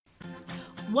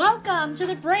Welcome to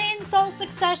the Brain Soul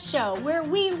Success Show, where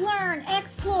we learn,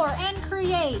 explore, and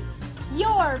create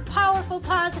your powerful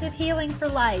positive healing for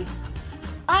life.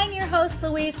 I'm your host,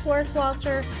 Louise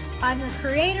Schwartzwalter. I'm the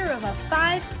creator of a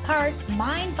 5-part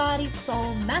mind, body,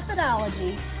 soul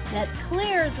methodology that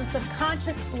clears the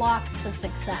subconscious blocks to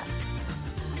success.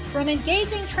 From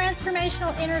engaging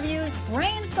transformational interviews,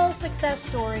 brain soul success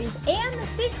stories, and the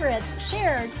secrets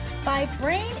shared by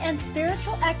brain and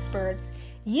spiritual experts,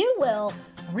 you will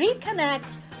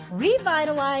reconnect,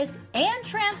 revitalize, and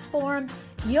transform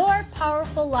your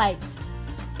powerful life.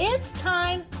 It's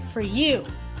time for you.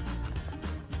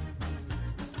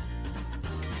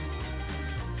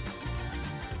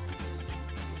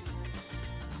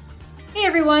 Hey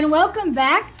everyone, welcome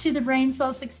back to the Brain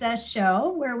Soul Success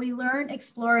Show, where we learn,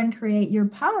 explore, and create your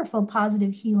powerful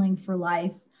positive healing for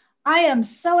life. I am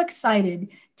so excited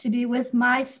to be with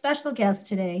my special guest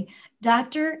today,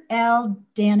 Dr. Al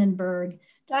Dannenberg.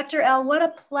 Dr. Al, what a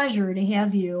pleasure to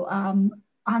have you on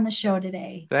the show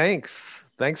today. Thanks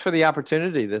for the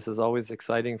opportunity. This is always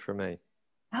exciting for me.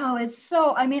 Oh, it's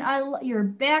so, your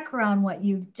background, what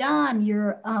you've done,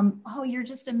 your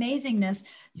just amazingness.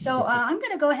 So I'm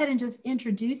going to go ahead and just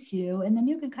introduce you, and then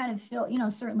you can kind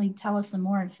of certainly tell us some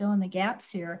more and fill in the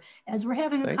gaps here as we're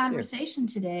having a conversation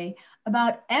today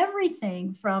about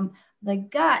everything from the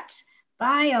gut,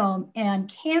 biome,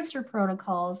 and cancer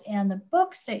protocols, and the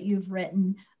books that you've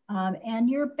written, and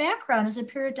your background as a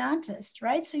periodontist,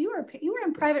 right? So you were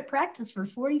in private practice for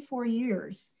 44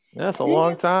 years. That's a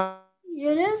long time.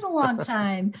 It is a long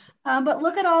time, but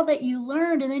look at all that you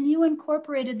learned, and then you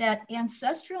incorporated that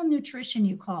ancestral nutrition,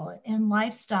 you call it, and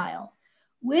lifestyle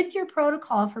with your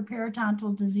protocol for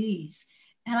periodontal disease.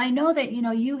 And I know that,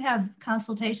 you have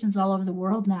consultations all over the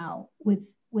world now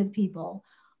with people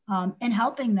and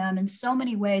helping them in so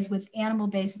many ways with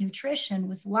animal-based nutrition,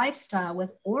 with lifestyle,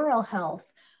 with oral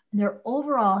health, their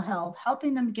overall health,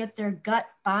 helping them get their gut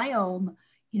biome,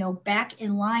 back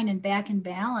in line and back in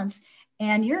balance.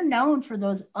 And you're known for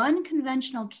those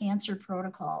unconventional cancer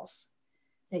protocols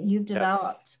that you've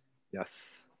developed.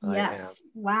 Yes. Yes.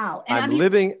 Wow. And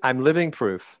I'm living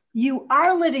proof. You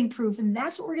are living proof. And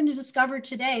that's what we're going to discover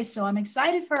today. So I'm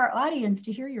excited for our audience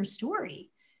to hear your story.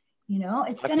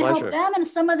 It's going to help them and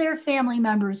some of their family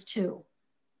members too.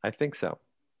 I think so.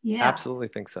 Yeah. Absolutely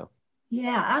think so.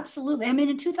 Yeah, absolutely.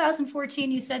 In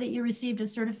 2014, you said that you received a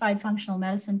certified functional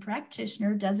medicine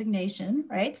practitioner designation,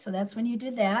 right? So that's when you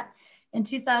did that. In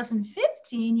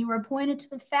 2015, you were appointed to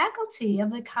the faculty of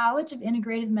the College of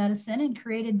Integrative Medicine and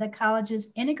created the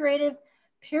college's Integrative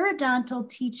Periodontal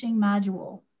Teaching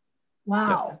Module.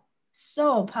 Wow, yes.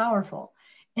 So powerful.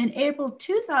 In April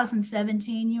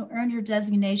 2017, you earned your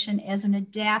designation as an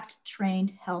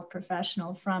ADAPT-trained health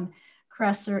professional from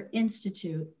Kresser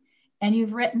Institute. And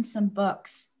you've written some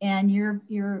books. And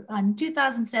you're on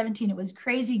 2017, it was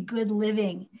Crazy Good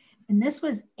Living. And this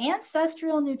was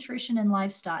ancestral nutrition and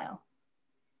lifestyle.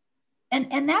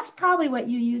 And that's probably what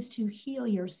you use to heal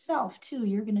yourself too.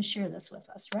 You're going to share this with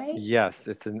us, right? Yes,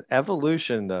 it's an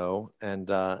evolution though. And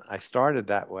I started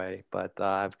that way, but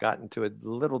I've gotten to a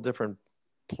little different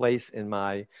place in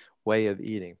my way of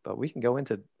eating. But we can go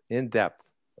into in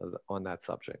depth on that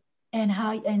subject. And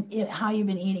how you've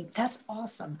been eating. That's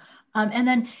awesome. And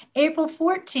then April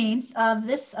 14th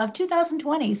of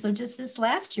 2020, so just this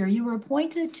last year, you were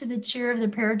appointed to the chair of the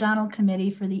Periodontal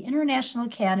Committee for the International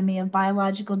Academy of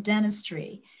Biological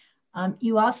Dentistry.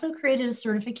 You also created a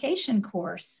certification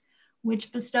course,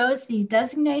 which bestows the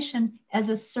designation as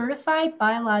a certified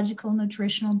biological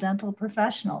nutritional dental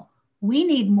professional. We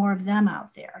need more of them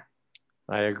out there.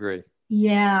 I agree.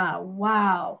 Yeah.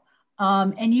 Wow.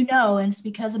 And and it's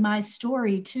because of my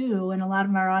story too. And a lot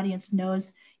of our audience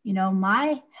knows,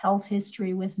 my health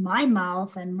history with my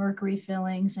mouth and mercury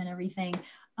fillings and everything.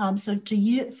 So to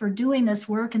you for doing this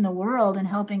work in the world and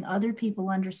helping other people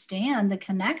understand the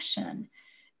connection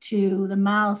to the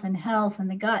mouth and health and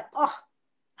the gut. Oh,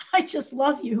 I just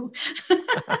love you.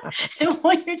 And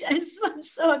I'm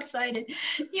so excited.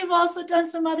 You've also done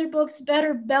some other books,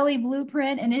 Better Belly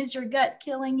Blueprint and Is Your Gut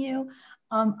Killing You?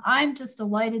 I'm just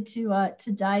delighted to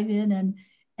dive in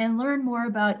and learn more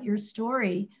about your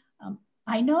story.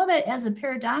 I know that as a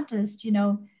periodontist,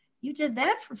 you did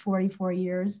that for 44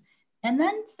 years. And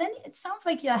then it sounds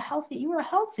like you were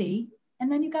healthy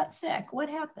and then you got sick. What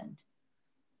happened?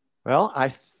 Well, I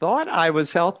thought I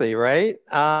was healthy, right?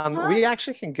 We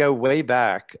actually can go way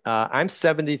back. I'm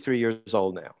 73 years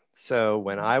old now. So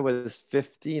when I was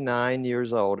 59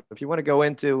 years old, if you want to go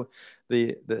into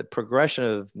the progression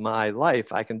of my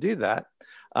life, I can do that.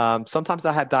 Sometimes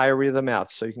I had diarrhea of the mouth,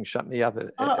 so you can shut me up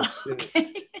as soon as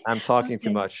I'm talking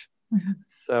too much.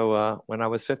 So when I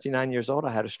was 59 years old,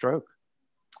 I had a stroke.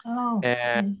 Oh.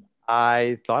 And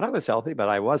I thought I was healthy, but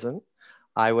I wasn't.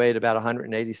 I weighed about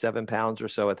 187 pounds or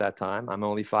so at that time. I'm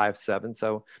only 5'7",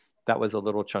 so that was a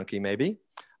little chunky maybe.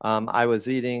 I was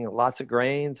eating lots of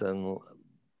grains and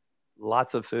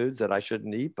lots of foods that I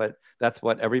shouldn't eat, but that's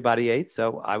what everybody ate.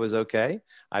 So I was okay,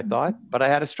 I thought, but I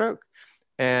had a stroke.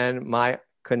 And my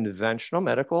conventional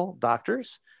medical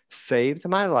doctors saved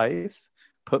my life,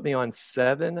 put me on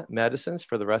 7 medicines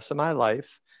for the rest of my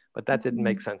life, but that didn't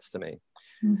make sense to me.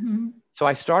 Mm-hmm. So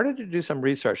I started to do some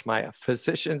research. My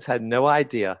physicians had no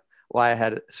idea why I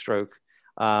had a stroke.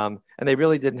 And they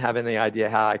really didn't have any idea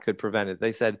how I could prevent it.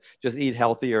 They said, just eat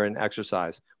healthier and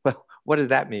exercise. Well, what does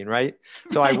that mean, right?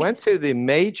 So I went to the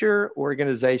major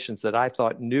organizations that I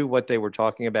thought knew what they were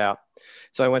talking about.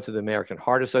 So I went to the American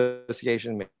Heart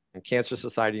Association, American Cancer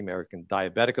Society, American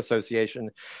Diabetic Association,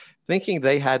 thinking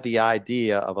they had the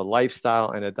idea of a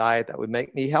lifestyle and a diet that would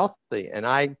make me healthy. And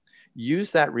I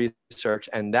used that research,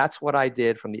 and that's what I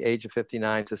did from the age of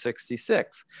 59 to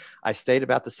 66. I stayed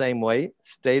about the same weight,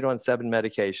 stayed on 7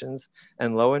 medications,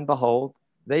 and lo and behold,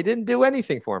 they didn't do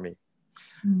anything for me.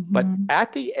 Mm-hmm. But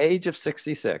at the age of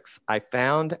 66, I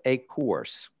found a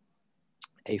course,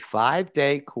 a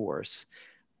 5-day course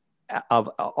of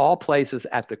all places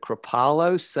at the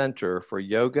Kripalu Center for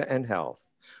Yoga and Health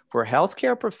for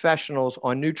healthcare professionals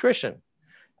on nutrition.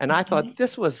 And I thought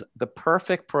this was the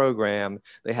perfect program.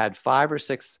 They had 5 or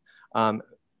 6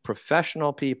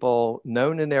 professional people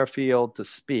known in their field to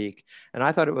speak. And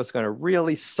I thought it was going to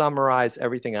really summarize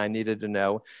everything I needed to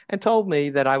know, and told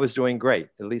me that I was doing great.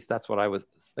 At least that's what I was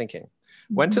thinking.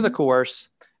 Went to the course,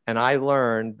 and I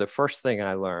learned, the first thing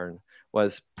I learned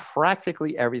was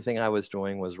practically everything I was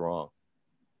doing was wrong.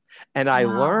 And I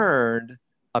learned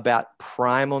about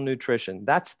primal nutrition.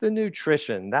 That's the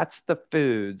nutrition, that's the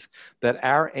foods that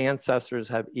our ancestors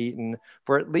have eaten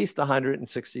for at least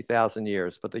 160,000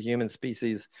 years, but the human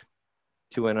species,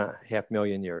 2.5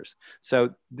 million years.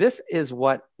 So this is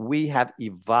what we have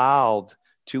evolved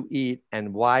to eat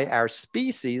and why our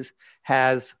species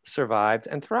has survived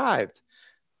and thrived.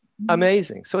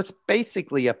 Amazing. So it's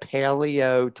basically a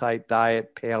paleo type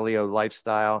diet, paleo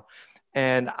lifestyle.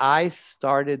 And I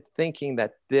started thinking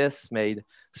that this made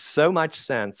so much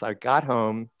sense. I got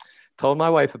home, told my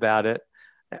wife about it.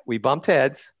 We bumped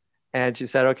heads, and she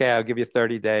said, okay, I'll give you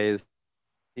 30 days,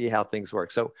 see how things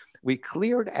work. So we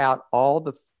cleared out all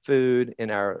the food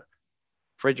in our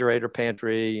refrigerator,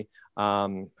 pantry,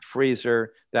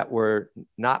 freezer that were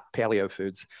not paleo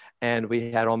foods. And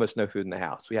we had almost no food in the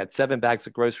house. We had 7 bags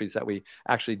of groceries that we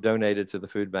actually donated to the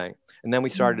food bank. And then we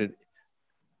started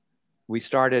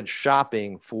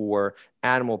shopping for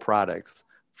animal products,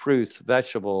 fruits,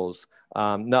 vegetables,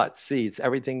 nuts, seeds,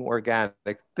 everything organic,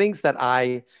 things that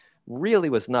I really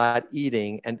was not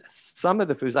eating. And some of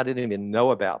the foods I didn't even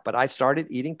know about, but I started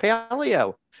eating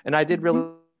paleo, and I did really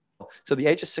well. So the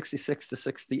age of 66 to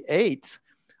 68,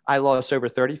 I lost over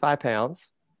 35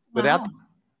 pounds without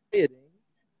dieting.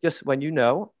 Just when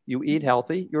you eat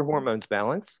healthy, your hormones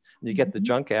balance, and you get the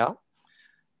junk out.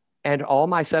 And all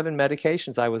my 7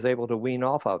 medications I was able to wean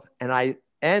off of. And I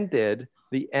ended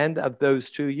the end of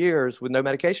those 2 years with no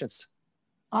medications.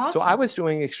 Awesome. So I was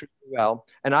doing extremely well.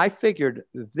 And I figured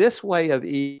this way of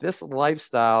eating, this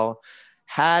lifestyle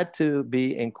had to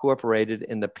be incorporated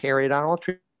in the periodontal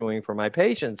treatment for my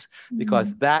patients,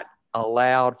 because that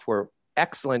allowed for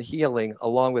excellent healing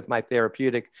along with my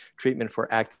therapeutic treatment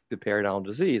for active periodontal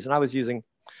disease. And I was using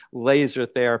laser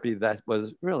therapy that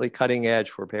was really cutting edge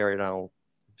for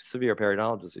severe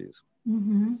periodontal disease.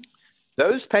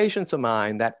 Those patients of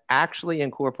mine that actually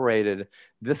incorporated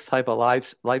this type of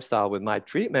lifestyle with my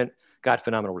treatment got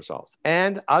phenomenal results.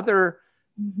 And other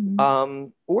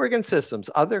organ systems,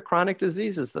 other chronic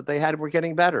diseases that they had were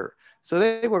getting better. So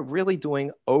they were really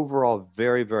doing overall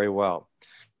very, very well.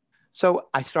 So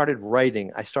I started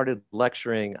writing, I started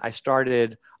lecturing, I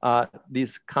started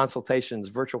these consultations,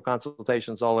 virtual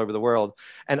consultations all over the world.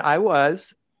 And I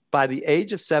was, by the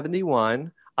age of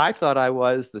 71, I thought I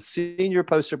was the senior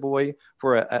poster boy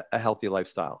for a healthy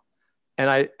lifestyle. And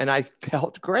I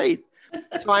felt great.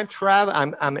 So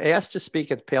I'm asked to speak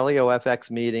at the Paleo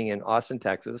FX meeting in Austin,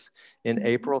 Texas in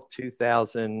April of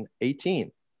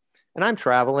 2018. And I'm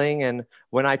traveling. And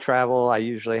when I travel, I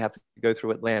usually have to go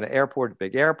through Atlanta Airport, a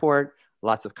big airport,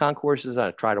 lots of concourses.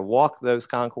 I try to walk those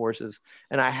concourses.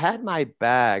 And I had my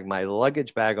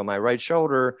luggage bag on my right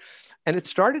shoulder, and it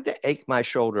started to ache my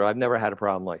shoulder. I've never had a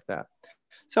problem like that.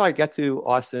 So I get to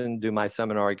Austin, do my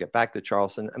seminar, I get back to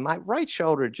Charleston, and my right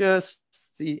shoulder just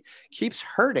keeps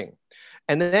hurting.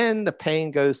 And then the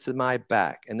pain goes to my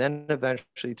back, and then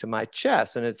eventually to my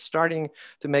chest. And it's starting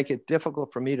to make it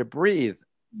difficult for me to breathe.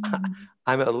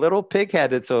 I'm a little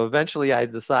pig-headed, so eventually I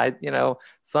decide,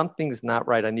 something's not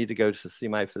right. I need to go to see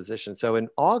my physician. So in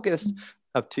August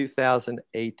of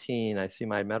 2018, I see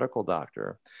my medical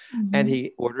doctor, and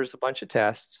he orders a bunch of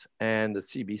tests, and the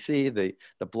CBC,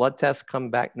 the blood tests come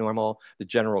back normal, the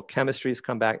general chemistries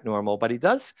come back normal, but he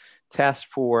does test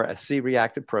for a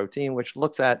C-reactive protein, which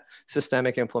looks at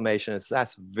systemic inflammation.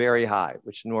 That's very high,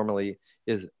 which normally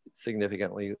is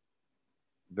significantly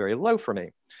very low for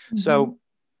me. So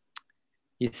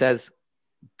he says,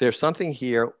 there's something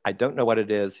here. I don't know what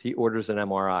it is. He orders an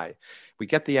MRI. We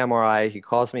get the MRI. He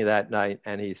calls me that night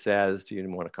and he says, do you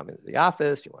want to come into the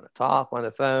office? Do you want to talk on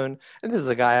the phone? And this is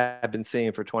a guy I've been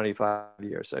seeing for 25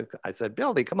 years. So I said,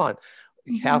 Billy, come on.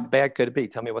 How bad could it be?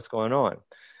 Tell me what's going on.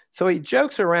 So he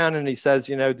jokes around and he says,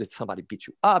 did somebody beat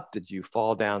you up? Did you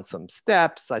fall down some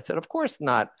steps? I said, of course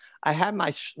not. I had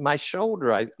my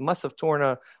shoulder. I must have torn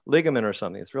a ligament or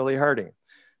something. It's really hurting.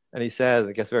 And he says,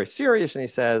 it gets very serious. And he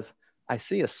says, I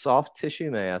see a soft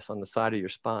tissue mass on the side of your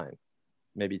spine,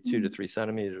 maybe 2 to 3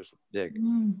 centimeters big.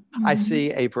 I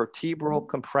see a vertebral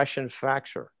compression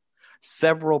fracture,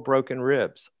 several broken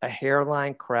ribs, a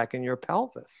hairline crack in your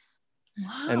pelvis.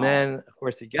 Wow. And then, of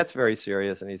course, he gets very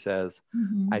serious and he says,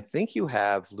 I think you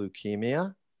have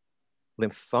leukemia,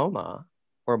 lymphoma,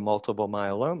 or multiple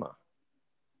myeloma.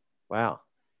 Wow.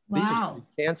 These are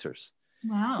cancers.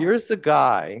 Wow. Here's the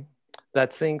guy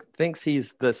that thinks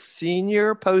he's the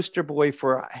senior poster boy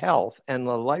for health and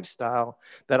the lifestyle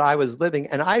that I was living.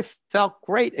 And I felt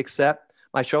great, except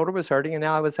my shoulder was hurting and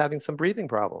now I was having some breathing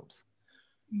problems.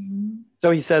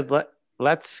 So he said,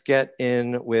 let's get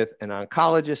in with an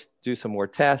oncologist, do some more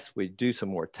tests. We do some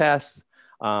more tests,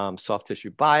 soft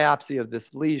tissue biopsy of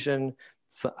this lesion,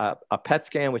 a PET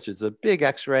scan, which is a big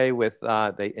x-ray with,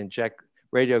 they inject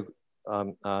radio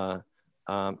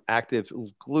active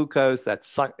glucose that's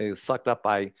sucked up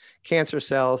by cancer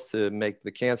cells to make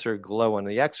the cancer glow on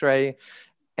the x-ray.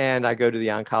 And I go to the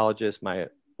oncologist, my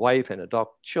wife and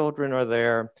adult children are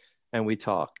there, and we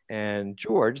talk. And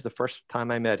George, the first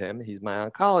time I met him, he's my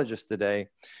oncologist today,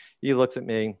 he looks at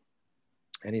me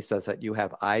and he says that you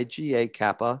have IgA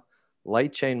kappa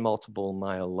light chain multiple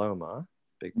myeloma,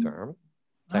 big term,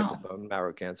 type of bone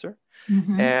marrow cancer.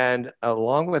 And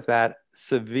along with that,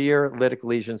 severe lytic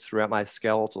lesions throughout my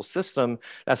skeletal system.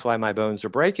 That's why my bones are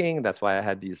breaking. That's why I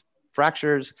had these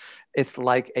fractures. It's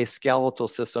like a skeletal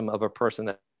system of a person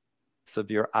that has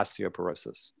severe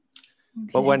osteoporosis.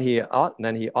 But when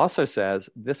then he also says,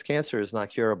 this cancer is not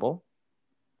curable.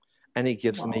 And he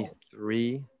gives me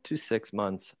 3 to 6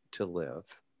 months to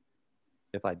live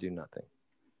if I do nothing.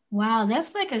 Wow,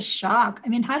 that's like a shock. I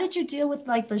mean, how did you deal with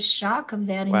like the shock of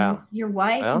that and your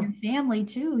wife and your family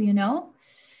too,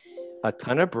 A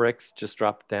ton of bricks just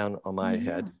dropped down on my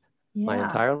head. My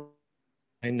entire life,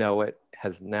 I know it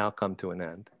has now come to an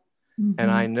end.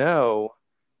 And I know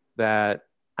that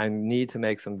I need to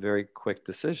make some very quick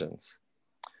decisions.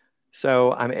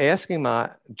 So I'm asking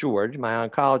George, my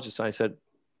oncologist, and I said,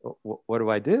 what do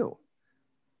I do?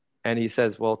 And he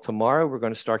says, well, tomorrow we're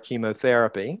going to start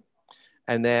chemotherapy.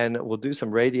 And then we'll do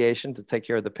some radiation to take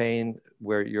care of the pain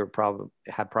where you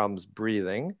have problems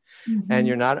breathing. And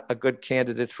you're not a good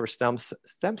candidate for stem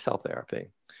cell therapy.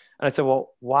 And I said,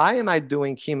 well, why am I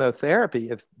doing chemotherapy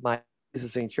if my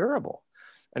disease is incurable?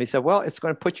 And he said, well, it's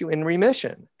going to put you in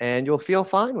remission and you'll feel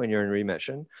fine when you're in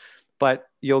remission, but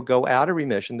you'll go out of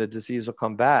remission, the disease will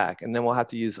come back. And then we'll have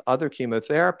to use other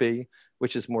chemotherapy,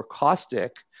 which is more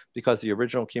caustic because the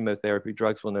original chemotherapy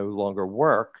drugs will no longer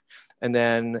work. And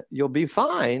then you'll be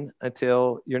fine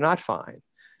until you're not fine.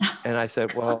 And I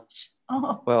said, well,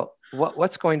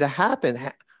 what's going to happen?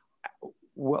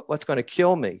 What's going to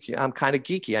kill me? I'm kind of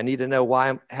geeky. I need to know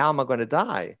how am I going to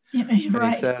die? And he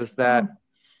says that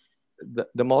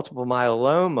the multiple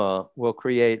myeloma will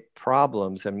create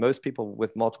problems. And most people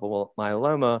with multiple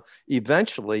myeloma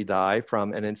eventually die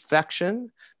from an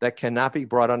infection that cannot be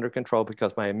brought under control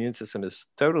because my immune system is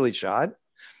totally shot,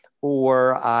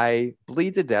 or I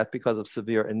bleed to death because of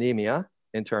severe anemia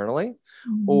internally,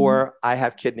 or I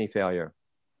have kidney failure.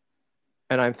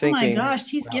 And I'm thinking, oh my gosh,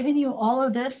 he's giving you all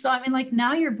of this. So I mean, like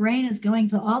now your brain is going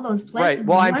to all those places. Right.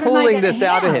 Well, I'm pulling this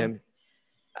out of him.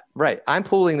 Right. I'm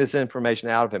pulling this information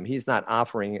out of him. He's not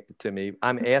offering it to me.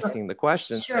 I'm asking the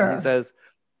questions. And he says,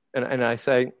 and I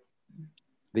say,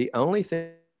 the only thing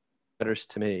that matters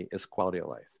to me is quality of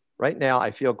life. Right now,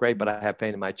 I feel great, but I have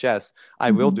pain in my chest.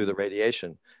 I will do the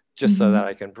radiation just so that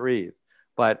I can breathe.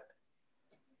 But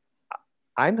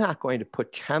I'm not going to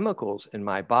put chemicals in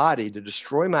my body to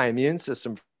destroy my immune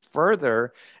system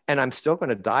further, and I'm still going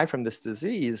to die from this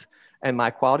disease, and my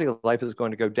quality of life is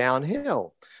going to go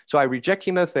downhill. So I reject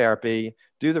chemotherapy,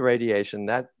 do the radiation.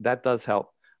 That does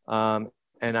help. And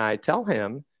I tell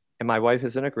him, and my wife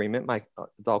is in agreement, my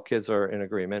adult kids are in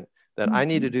agreement, that I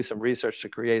need to do some research to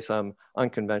create some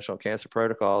unconventional cancer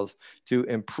protocols to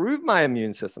improve my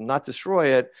immune system, not destroy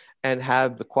it, and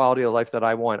have the quality of life that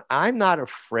I want. I'm not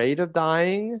afraid of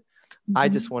dying. I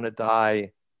just want to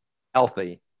die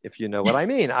healthy, if you know what I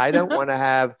mean. I don't want to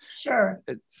have Sure.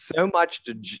 so much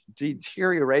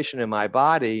deterioration in my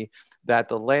body that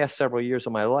the last several years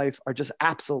of my life are just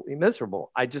absolutely miserable.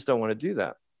 I just don't want to do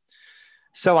that.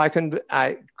 So I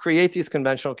create these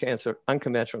unconventional cancer,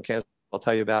 I'll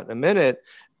tell you about in a minute.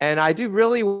 And I do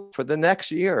really for the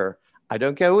next year. I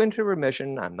don't go into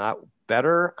remission. I'm not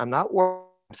better. I'm not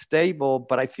stable,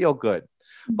 but I feel good.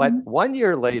 But 1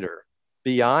 year later,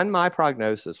 beyond my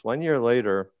prognosis, 1 year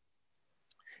later,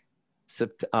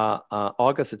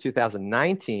 August of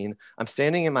 2019, I'm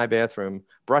standing in my bathroom,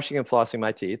 brushing and flossing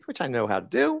my teeth, which I know how to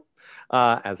do.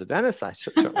 As a dentist, I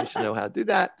certainly should know how to do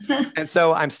that. And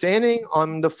so I'm standing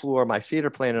on the floor. My feet are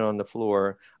planted on the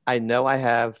floor. I know I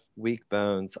have weak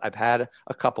bones. I've had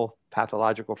a couple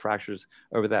pathological fractures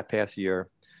over that past year,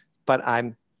 but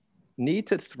I need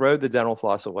to throw the dental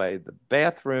floss away. The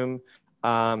bathroom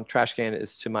trash can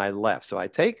is to my left. So I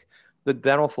take the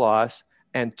dental floss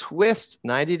and twist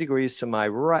 90 degrees to my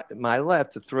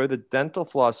left to throw the dental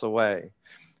floss away.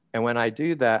 And when I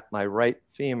do that, my right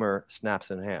femur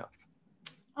snaps in half.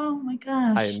 Oh my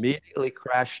gosh. I immediately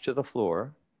crash to the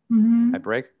floor. I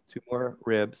break 2 more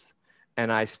ribs,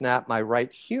 and I snap my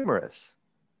right humerus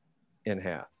in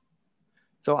half.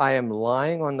 So I am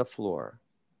lying on the floor,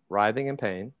 writhing in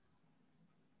pain.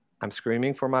 I'm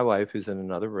screaming for my wife, who's in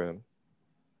another room.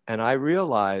 And I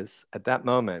realize at that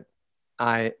moment,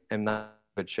 I am not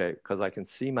good shape because I can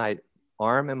see my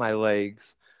arm and my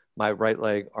legs, my right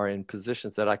leg are in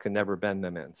positions that I could never bend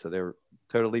them in. So they're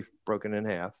totally broken in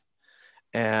half.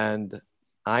 And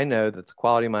I know that the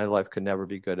quality of my life could never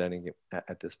be good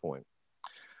at this point.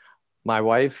 My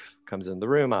wife comes in the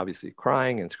room, obviously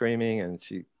crying and screaming, and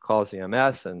she calls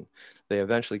EMS, and they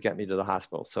eventually get me to the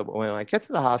hospital. So when I get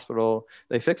to the hospital,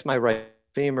 they fix my right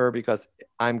femur because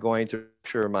I'm going to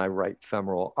rupture my right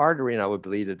femoral artery and I would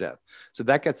bleed to death. So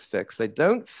that gets fixed. They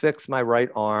don't fix my right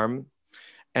arm.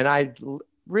 And I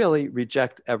really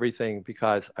reject everything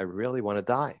because I really want to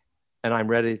die and I'm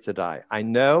ready to die. I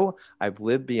know I've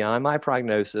lived beyond my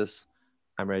prognosis.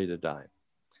 I'm ready to die.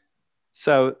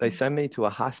 So they send me to a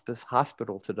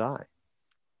hospital to die.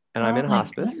 And I'm in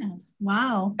hospice. Goodness.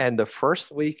 Wow. And the first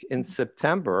week in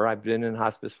September, I've been in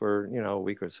hospice for, a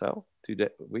week or so, 2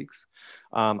 weeks.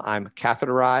 I'm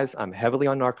catheterized. I'm heavily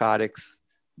on narcotics,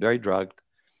 very drugged.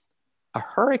 A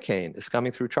hurricane is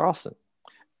coming through Charleston.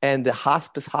 And the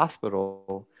hospice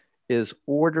hospital is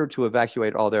ordered to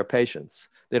evacuate all their patients.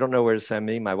 They don't know where to send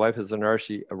me. My wife is a nurse.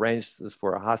 She arranged this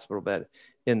for a hospital bed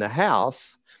in the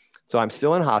house. So I'm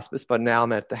still in hospice, but now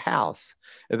I'm at the house.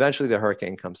 Eventually the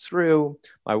hurricane comes through.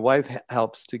 My wife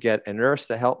helps to get a nurse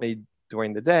to help me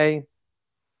during the day.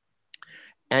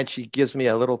 And she gives me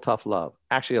a little tough love,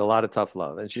 actually a lot of tough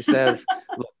love. And she says,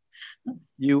 look,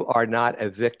 you are not a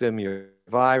victim, you're a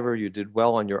survivor. You did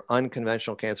well on your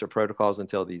unconventional cancer protocols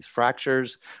until these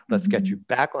fractures. Let's get you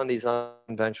back on these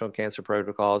unconventional cancer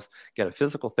protocols, get a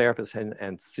physical therapist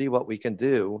and see what we can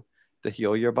do to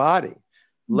heal your body.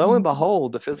 Lo and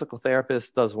behold, the physical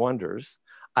therapist does wonders.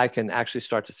 I can actually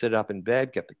start to sit up in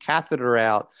bed, get the catheter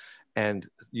out, and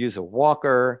use a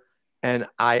walker. And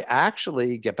I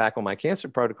actually get back on my cancer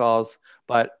protocols,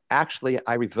 but actually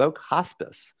I revoke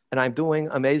hospice and I'm doing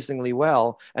amazingly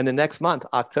well. And the next month,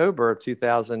 October of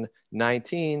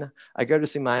 2019, I go to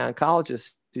see my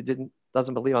oncologist who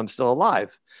doesn't believe I'm still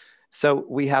alive. So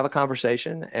we have a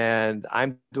conversation and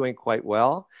I'm doing quite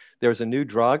well. There's a new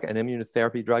drug, an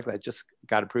immunotherapy drug that just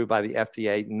got approved by the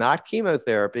FDA, not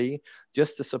chemotherapy,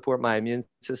 just to support my immune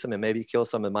system and maybe kill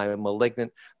some of my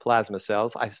malignant plasma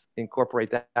cells. I incorporate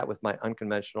that with my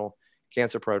unconventional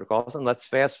cancer protocols. And let's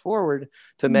fast forward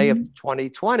to May of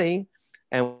 2020.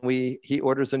 And he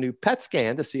orders a new PET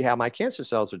scan to see how my cancer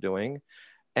cells are doing.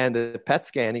 And the PET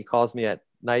scan, he calls me at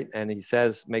night and he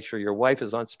says, make sure your wife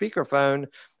is on speakerphone.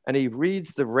 And he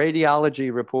reads the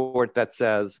radiology report that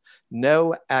says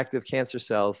no active cancer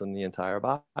cells in the entire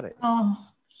body. Oh,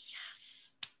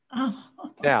 yes. Oh.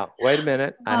 Now, wait a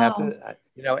minute. I have to,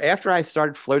 after I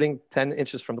started floating 10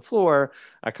 inches from the floor,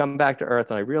 I come back to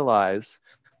earth and I realize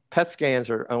PET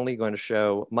scans are only going to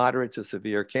show moderate to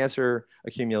severe cancer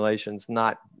accumulations,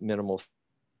 not minimal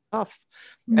tough.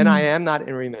 And I Mm. am not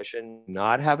in remission,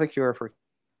 not have a cure for.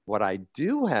 What I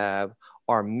do have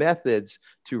are methods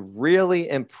to really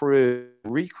improve,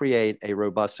 recreate a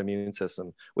robust immune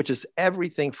system, which is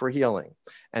everything for healing.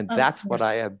 And Of that's what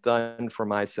I course. have done for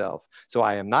myself. So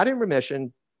I am not in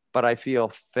remission, but I feel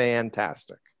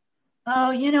fantastic. Oh,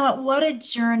 you know what a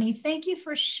journey. Thank you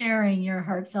for sharing your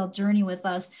heartfelt journey with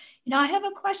us. You know, I have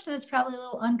a question that's probably a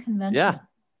little Yeah, unconventional.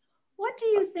 What do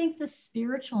you think the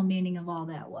spiritual meaning of all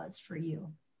that was for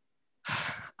you?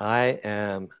 I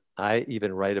am. I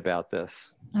even write about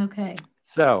this. Okay.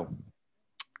 So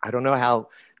I don't know how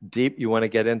deep you want to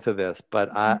get into this, but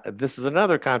this is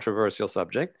another controversial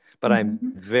subject, but I'm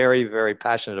Mhm. very, very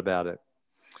passionate about it.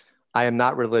 I am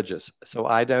not religious, so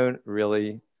I don't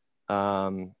really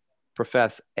um,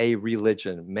 profess a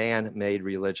religion, man-made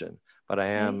religion, but I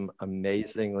Okay. am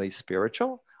amazingly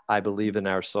spiritual. I believe in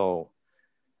our soul.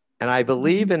 And I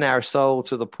believe Mhm. in our soul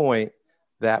to the point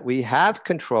that we have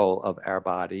control of our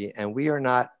body and we are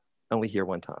not only here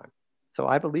one time. So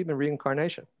I believe in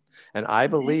reincarnation. And Okay.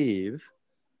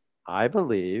 I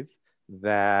believe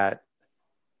that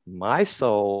my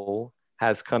soul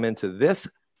has come into this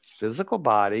physical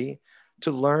body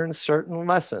to learn certain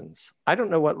lessons. I don't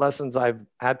know what lessons I've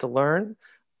had to learn.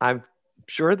 I'm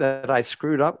sure that I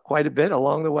screwed up quite a bit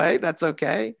along the way. That's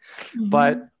okay.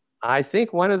 But Mhm. I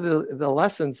think one of the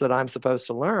lessons that I'm supposed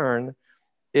to learn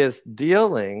is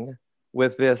dealing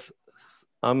with this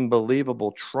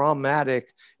unbelievable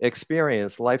traumatic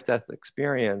experience, life death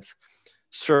experience,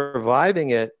 surviving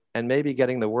it, and maybe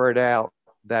getting the word out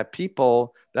that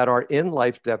people that are in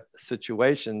life death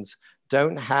situations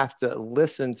don't have to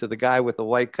listen to the guy with the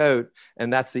white coat,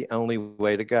 and that's the only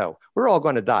way to go. We're all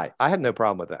going to die. I have no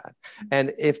problem with that.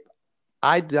 And if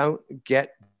I don't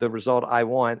get the result I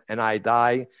want and I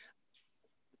die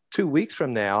 2 weeks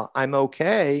from now, I'm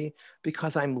okay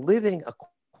because I'm living a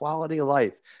quality of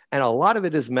life. And a lot of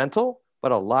it is mental,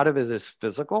 but a lot of it is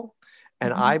physical.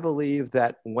 And I Mhm. believe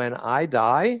that when I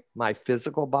die, my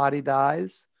physical body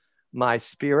dies, my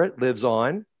spirit lives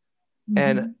on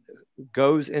and Mhm.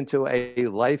 goes into a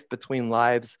life between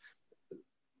lives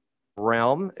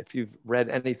realm. If you've read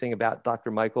anything about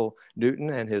Dr. Michael Newton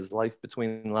and his life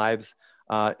between lives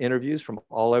interviews from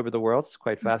all over the world, it's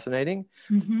quite fascinating.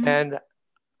 Mhm. And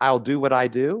I'll do what I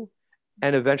do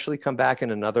and eventually come back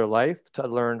in another life to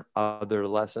learn other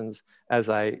lessons as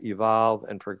I evolve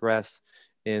and progress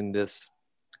in this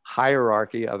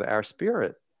hierarchy of our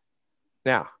spirit.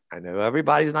 Now, I know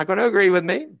everybody's not going to agree with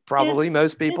me, probably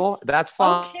most people. It's That's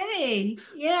fine. okay. It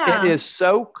Yeah. is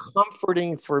so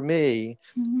comforting for me.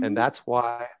 And Mhm. that's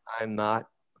why I'm not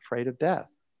afraid of death.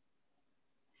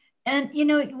 And you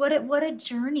know what a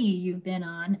journey you've been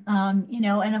on. You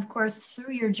know, and of course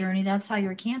through your journey, that's how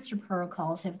your cancer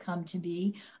protocols have come to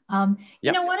be. You know,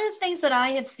 Yep. one of the things that I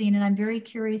have seen, and I'm very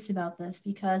curious about this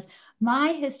because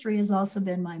my history has also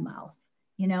been my mouth.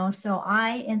 You know, so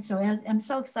as I'm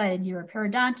so excited, you're a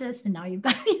periodontist, and now you've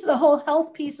got the whole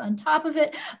health piece on top of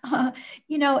it.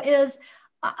 You know, is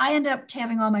I ended up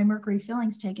having all my mercury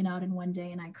fillings taken out in one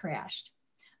day, and I crashed.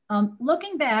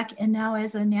 Looking back and now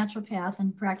as a naturopath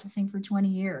and practicing for 20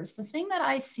 years, the thing that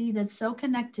I see that's so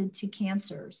connected to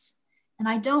cancers, and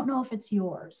I don't know if it's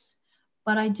yours,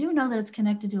 but I do know that it's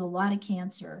connected to a lot of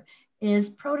cancer,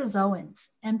 is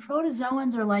protozoans. And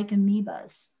protozoans are like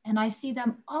amoebas, and I see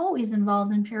them always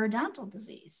involved in periodontal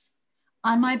disease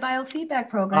on my biofeedback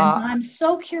programs. Uh, And I'm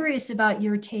so curious about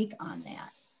your take on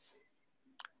that.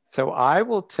 so I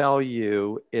will tell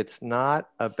you, it's not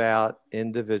about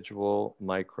individual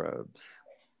microbes.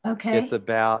 It's Okay.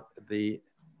 about the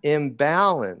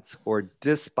imbalance or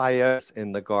dysbiosis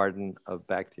in the garden of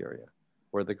bacteria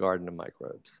or the garden of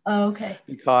microbes. Okay.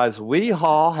 Because we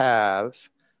all have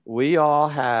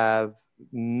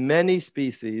many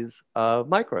species of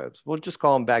microbes. We'll just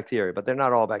call them bacteria, but they're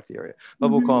not all bacteria, but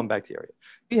we'll call them Mm-hmm. bacteria.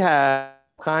 We have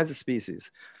all kinds of species.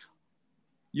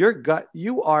 Your gut,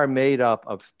 you are made up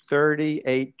of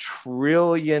 38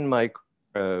 trillion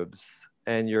microbes,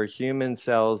 and your human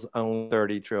cells only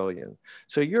 30 trillion.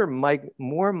 So you're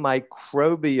more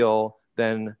microbial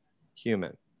than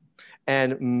human.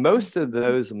 And most of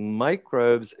those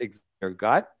microbes exist in your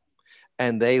gut,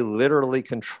 and they literally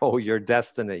control your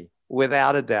destiny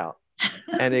without a doubt.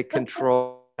 And it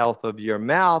controls the health of your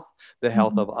mouth, the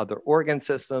health Mm-hmm. of other organ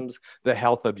systems, the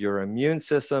health of your immune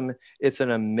system. It's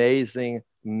an amazing,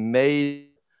 amazing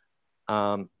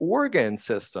organ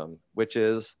system, which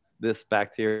is this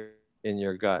bacteria in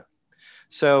your gut.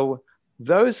 So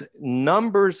those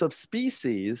numbers of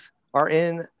species are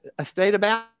in a state of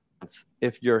balance.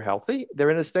 If you're healthy,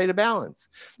 they're in a state of balance.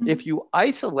 Mhm. If you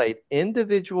isolate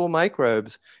individual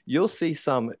microbes, you'll see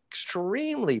some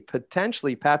extremely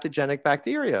potentially pathogenic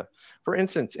bacteria. For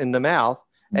instance, in the mouth,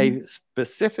 a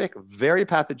specific, very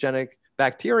pathogenic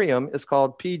bacterium is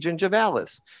called P.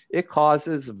 gingivalis. It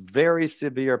causes very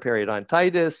severe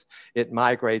periodontitis. It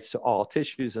migrates to all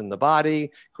tissues in the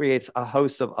body, creates a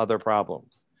host of other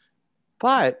problems.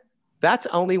 But that's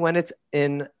only when it's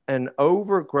in an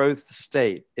overgrowth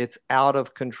state. It's out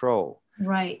of control.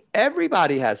 Right.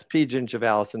 Everybody has P.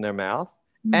 gingivalis in their mouth,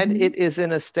 and it is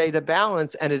in a state of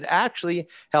balance, and it actually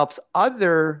helps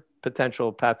other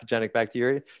potential pathogenic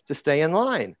bacteria to stay in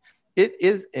line. It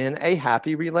is in a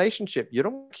happy relationship. You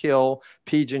don't kill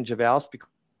P. gingivalis because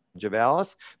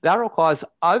gingivalis. That'll cause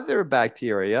other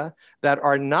bacteria that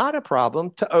are not a problem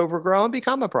to overgrow and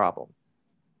become a problem.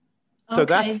 So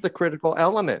that's the critical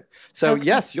element. So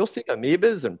yes, you'll see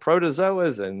amoebas and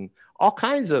protozoas and all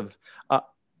kinds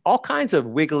of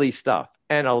wiggly stuff,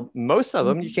 and most of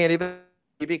them you can't even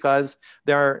see because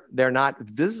they're not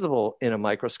visible in a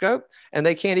microscope, and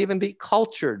they can't even be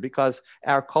cultured because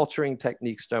our culturing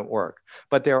techniques don't work.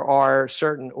 But there are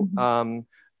certain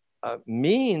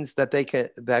means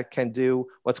that can do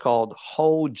what's called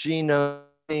whole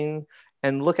genome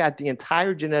and look at the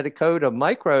entire genetic code of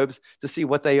microbes to see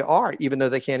what they are, even though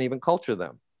they can't even culture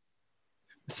them.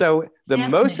 So the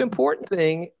most important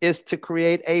thing is to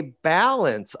create a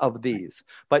balance of these.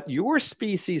 But your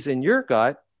species in your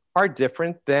gut are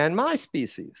different than my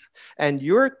species. And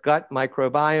your gut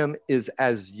microbiome is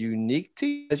as unique to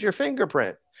you as your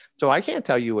fingerprint. So I can't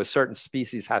tell you a certain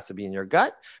species has to be in your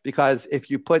gut, because if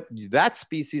you put that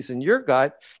species in your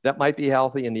gut that might be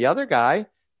healthy and the other guy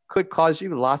could cause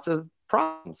you lots of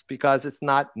problems because it's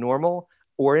not normal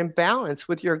or in balance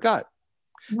with your gut.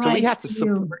 Right. So we have to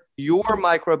support your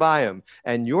microbiome,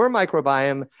 and your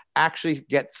microbiome actually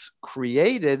gets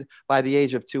created by the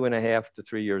age of 2.5 to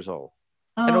 3 years old.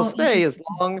 And it'll stay as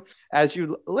long as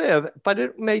you live, but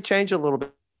it may change a little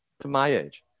bit to my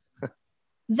age.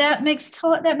 That makes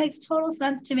total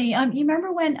sense to me. You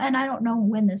remember when, and I don't know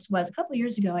when this was, a couple of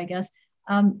years ago, I guess,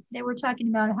 they were talking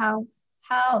about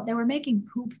how they were making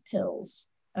poop pills.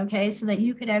 Okay, so that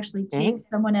you could actually take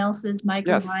someone else's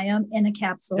microbiome in a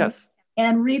capsule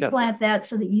and replant that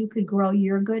so that you could grow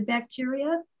your good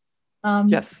bacteria.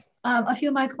 A few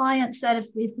of my clients said, if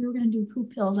we were going to do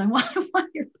poop pills, I want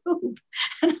your poop.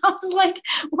 And I was like,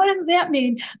 what does that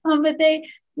mean? But they,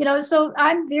 so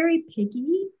I'm very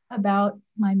picky about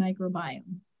my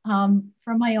microbiome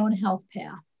from my own health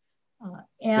path.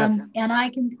 And I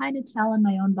can kind of tell in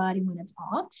my own body when it's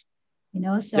off.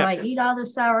 I eat all the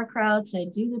sauerkrauts, I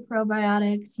do the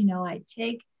probiotics,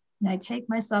 I take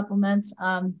my supplements,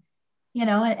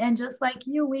 and just like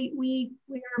you, we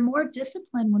are more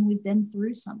disciplined when we've been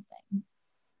through something.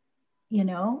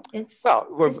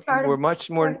 We're much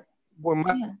more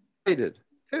motivated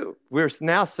too. We're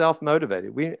now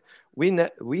self-motivated.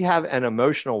 We have an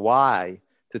emotional why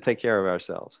to take care of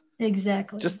ourselves.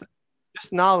 Exactly. Just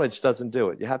knowledge doesn't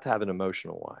do it. You have to have an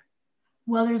emotional why.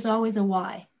 Well, there's always a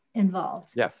why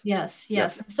involved. Yes.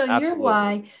 So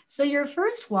absolutely. Your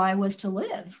first why was to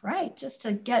live, right? Just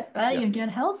to get better and get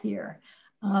healthier.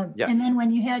 And then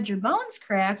when you had your bones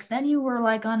cracked, then you were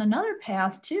like on another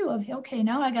path too of, okay,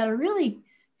 now I got to really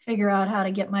figure out how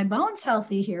to get my bones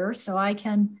healthy here so I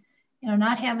can,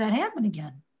 not have that happen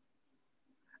again.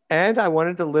 And I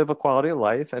wanted to live a quality of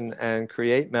life and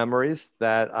create memories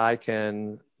that I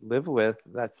can live with.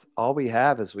 That's all we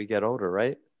have as we get older,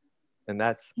 right? And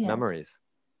that's memories.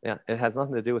 Yeah, it has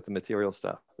nothing to do with the material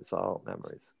stuff. It's all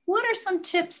memories. What are some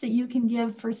tips that you can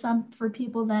give for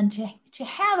people then to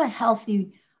have a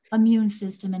healthy immune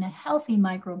system and a healthy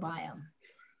microbiome?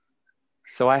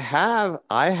 So I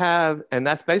have, and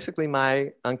that's basically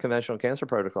my unconventional cancer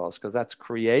protocols, because that's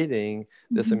creating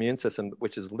this immune system,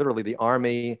 which is literally the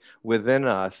army within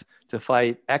us to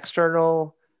fight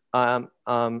external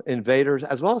invaders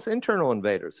as well as internal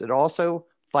invaders. It also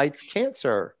fights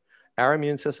cancer. Our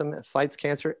immune system fights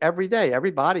cancer every day.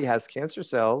 Every body has cancer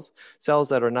cells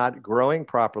that are not growing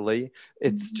properly.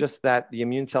 It's just that the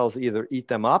immune cells either eat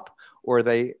them up, or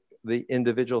the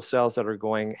individual cells that are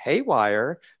going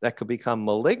haywire that could become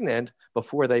malignant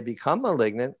before they become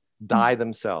malignant die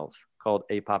themselves, called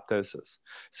apoptosis.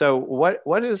 So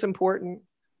what is important?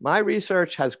 My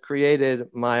research has created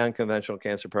my unconventional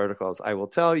cancer protocols. I will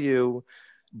tell you,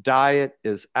 diet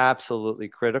is absolutely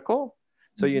critical.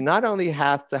 So you not only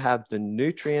have to have the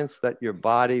nutrients that your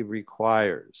body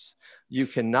requires, you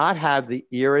cannot have the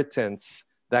irritants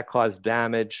that cause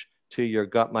damage to your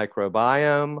gut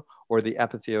microbiome or the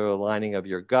epithelial lining of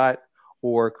your gut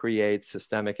or create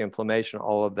systemic inflammation.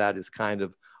 All of that is kind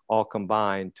of all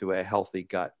combined to a healthy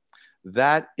gut.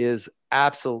 That is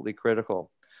absolutely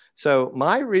critical. So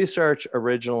my research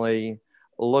originally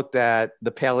looked at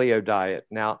the paleo diet.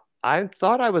 Now, I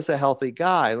thought I was a healthy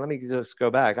guy. Let me just go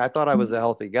back. I thought I was a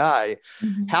healthy guy.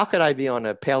 Mm-hmm. How could I be on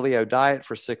a paleo diet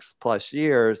for 6+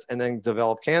 years and then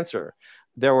develop cancer?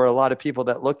 There were a lot of people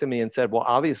that looked at me and said, well,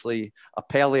 obviously a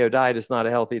paleo diet is not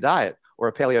a healthy diet, or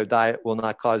a paleo diet will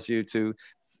not cause you to,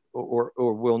 or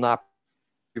will not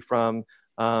from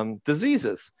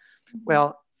diseases.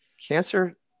 Well,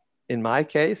 cancer in my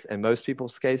case and most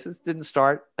people's cases didn't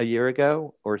start a year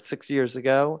ago or 6 years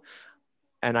ago.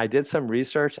 And I did some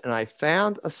research and I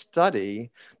found a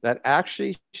study that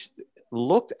actually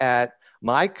looked at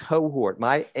my cohort,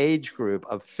 my age group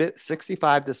of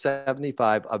 65 to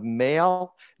 75 of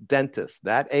male dentists,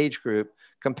 that age group,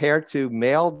 compared to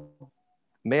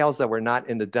males that were not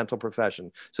in the dental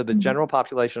profession. So the general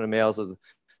population of males of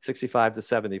 65 to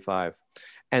 75.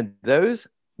 And those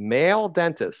male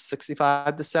dentists,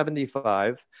 65 to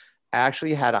 75,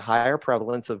 actually had a higher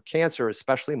prevalence of cancer,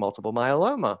 especially multiple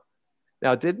myeloma.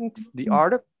 Now, didn't the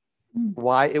article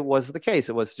why it was the case?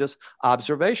 It was just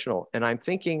observational. And I'm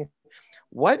thinking,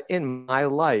 what in my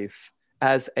life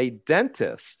as a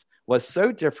dentist was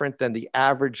so different than the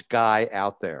average guy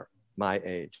out there my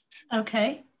age?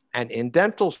 Okay. And in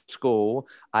dental school,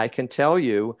 I can tell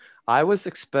you, I was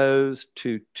exposed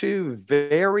to two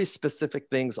very specific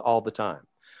things all the time.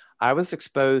 I was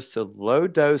exposed to low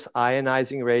dose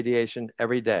ionizing radiation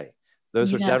every day.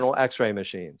 Those are dental x-ray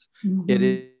machines. It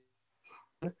is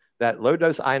that low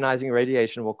dose ionizing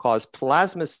radiation will cause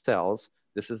plasma cells.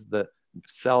 This is the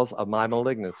cells of my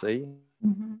malignancy,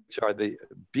 which are the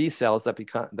B cells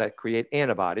that create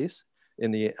antibodies in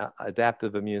the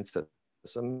adaptive immune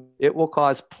system. It will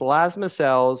cause plasma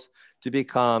cells to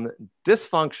become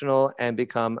dysfunctional and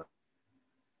become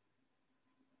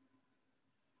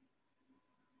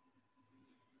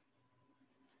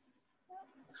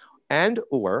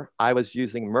or I was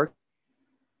using mercury.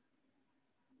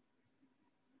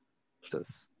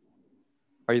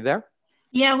 Are you there?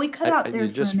 Yeah, we cut out there you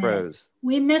for just a minute. froze.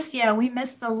 We missed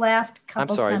the last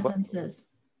couple I'm sorry, sentences.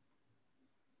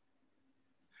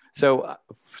 So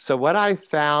what I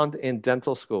found in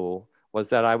dental school was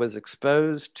that I was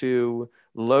exposed to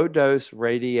low dose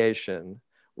radiation,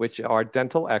 which are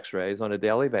dental x-rays on a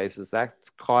daily basis. That's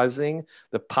causing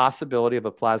the possibility of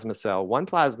one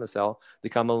plasma cell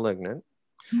become malignant.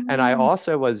 And I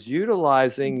also was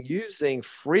using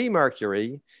free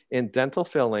mercury in dental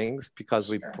fillings because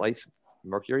we place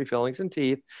mercury fillings in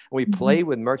teeth. And we play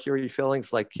with mercury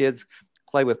fillings like kids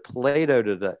play with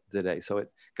Play-Doh today. So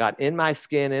it got in my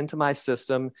skin, into my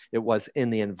system. It was in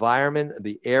the environment,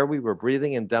 the air we were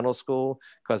breathing in dental school,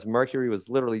 because mercury was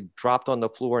literally dropped on the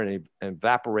floor and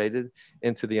evaporated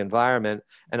into the environment.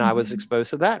 And I was exposed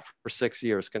to that for 6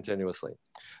 years continuously.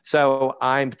 So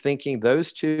I'm thinking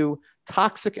those two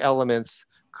toxic elements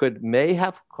may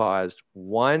have caused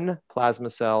one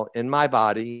plasma cell in my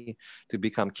body to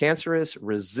become cancerous,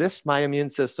 resist my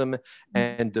immune system,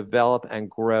 and develop and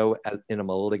grow in a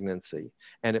malignancy.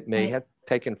 And it may have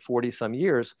taken 40 some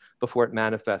years before it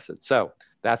manifested. So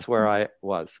that's where I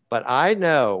was. But I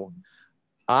know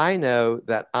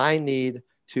that I need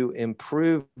to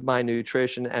improve my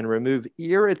nutrition and remove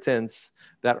irritants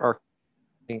that are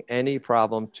causing any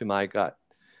problem to my gut.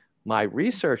 My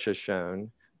research has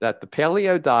shown that the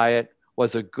paleo diet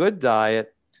was a good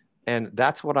diet. And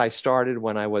that's what I started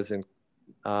when I was in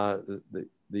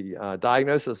the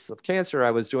diagnosis of cancer.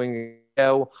 I was doing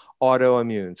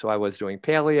autoimmune. So I was doing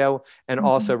paleo and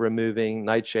also removing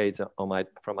nightshades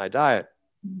from my diet.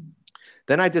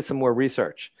 Then I did some more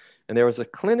research. And there was a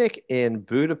clinic in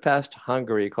Budapest,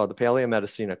 Hungary called the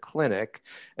Paleomedicina Clinic.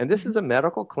 And this is a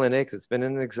medical clinic. It's been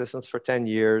in existence for 10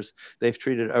 years. They've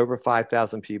treated over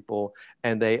 5,000 people,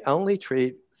 and they only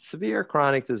treat severe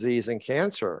chronic disease and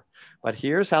cancer. But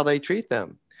here's how they treat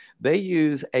them. They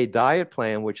use a diet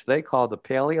plan, which they call the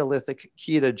Paleolithic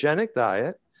ketogenic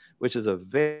diet, which is a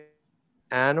very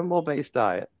animal-based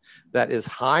diet that is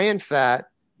high in fat,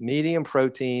 medium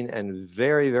protein, and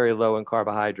very, very low in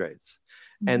carbohydrates.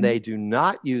 And they do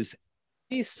not use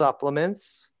any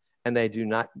supplements, and they do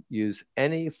not use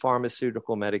any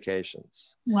pharmaceutical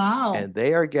medications. Wow. And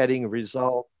they are getting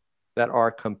results that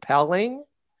are compelling.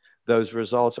 Those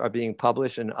results are being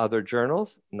published in other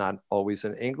journals, not always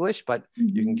in English, but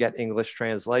you can get English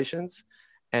translations.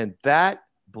 And that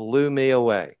blew me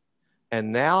away.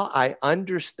 And now I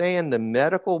understand the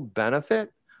medical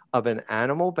benefit of an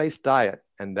animal-based diet.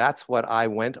 And that's what I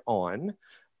went on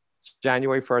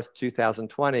January 1st,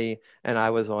 2020, and I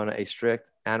was on a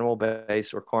strict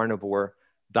animal-based or carnivore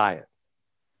diet.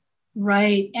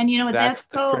 Right. And you know what, That's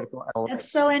the critical element.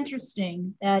 that's so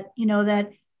interesting that, you know,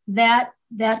 that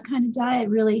kind of diet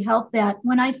really helped that.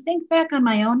 When I think back on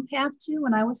my own path too,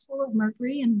 when I was full of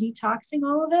mercury and detoxing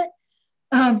all of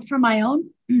it, for my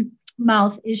own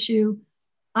mouth issue,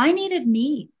 I needed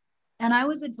meat and I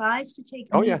was advised to take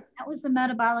Oh meat. yeah. That was the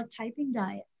metabolic typing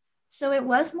diet. So it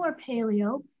was more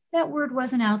paleo. That word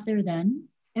wasn't out there then.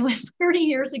 It was 30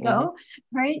 years Hmm. ago,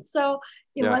 right? So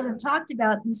it Yeah. wasn't talked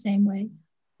about in the same way.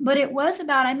 But it was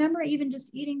about, I remember even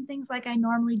just eating things like I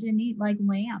normally didn't eat, like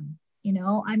lamb. You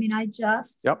know, I mean,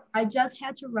 Yep. I just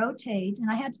had to rotate and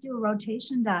I had to do a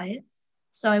rotation diet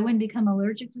so I wouldn't become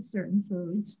allergic to certain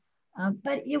foods.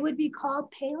 But it would be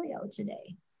called paleo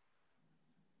today.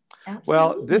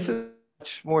 Well, this Absolutely. is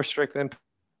much more strict than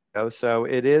paleo. So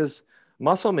it is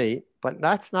muscle meat, but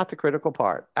that's not the critical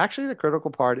part. Actually, the critical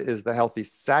part is the healthy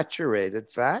saturated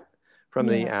fat from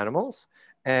the Yes. animals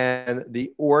and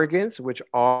the organs, which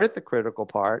are the critical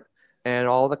part, and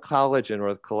all the collagen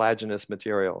or the collagenous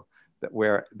material that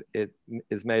where it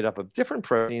is made up of different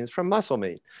proteins from muscle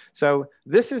meat. So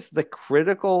this is the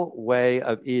critical way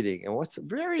of eating. And what's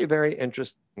very, very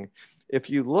interesting, if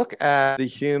you look at the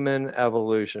human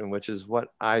evolution, which is what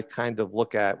I kind of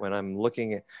look at when I'm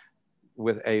looking at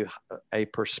with a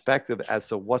perspective as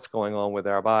to what's going on with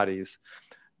our bodies,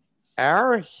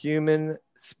 our human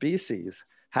species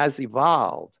has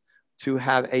evolved to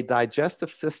have a digestive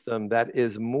system that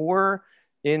is more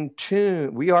in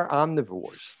tune. We are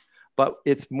omnivores, but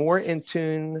it's more in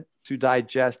tune to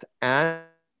digest animal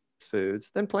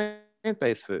foods than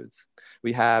plant-based foods.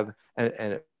 We have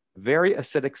a very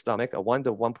acidic stomach, a 1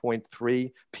 to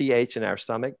 1.3 pH in our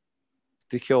stomach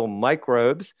to kill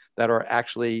microbes that are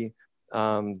actually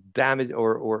damaged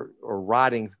or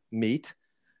rotting meat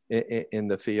in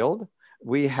the field.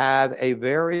 We have a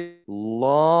very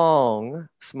long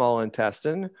small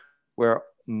intestine where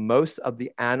most of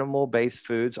the animal-based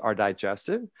foods are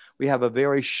digested. We have a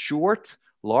very short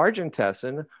large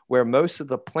intestine where most of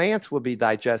the plants will be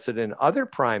digested in other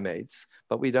primates,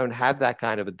 but we don't have that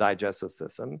kind of a digestive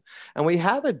system. And we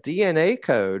have a DNA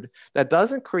code that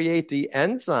doesn't create the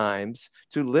enzymes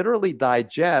to literally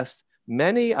digest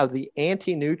many of the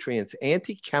anti-nutrients,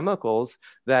 anti-chemicals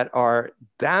that are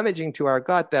damaging to our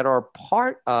gut that are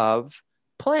part of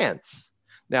plants.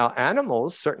 Now,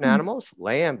 animals, certain animals,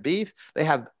 lamb, beef, they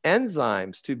have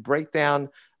enzymes to break down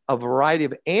a variety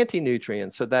of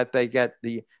anti-nutrients so that they get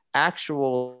the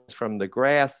actual from the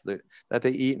grass that they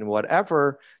eat and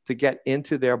whatever to get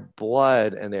into their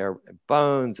blood and their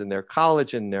bones and their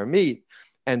collagen and their meat.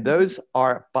 And those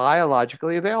are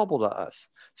biologically available to us.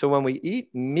 So when we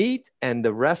eat meat and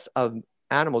the rest of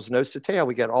animals, nose to tail,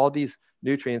 we get all these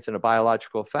nutrients in a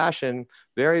biological fashion,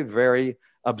 very, very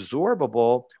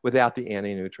absorbable without the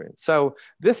anti-nutrients. So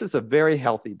this is a very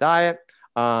healthy diet.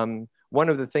 One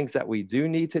of the things that we do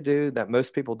need to do that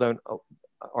most people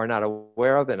are not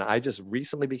aware of, and I just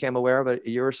recently became aware of it a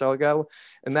year or so ago,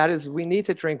 and that is we need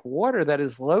to drink water that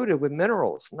is loaded with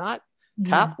minerals, not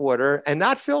tap Yes. water and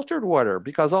not filtered water,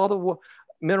 because all the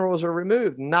minerals are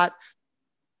removed, not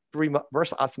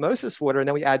reverse osmosis water, and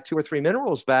then we add 2 or 3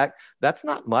 minerals back. That's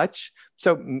not much.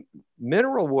 So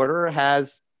mineral water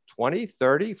has 20,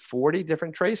 30, 40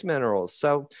 different trace minerals.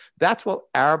 So that's what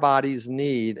our bodies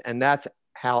need. And that's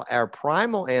how our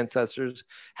primal ancestors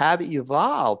have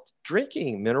evolved,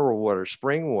 drinking mineral water,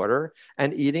 spring water,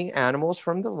 and eating animals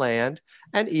from the land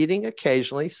and eating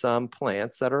occasionally some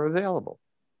plants that are available.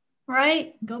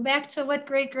 Right. Go back to what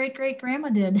great great great grandma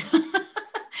did. Right.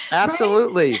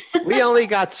 Absolutely. We only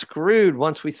got screwed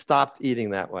once we stopped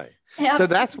eating that way. So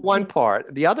that's one Absolutely.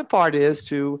 part. The other part is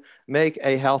to make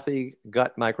a healthy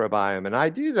gut microbiome. And I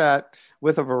do that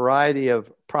with a variety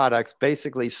of products,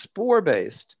 basically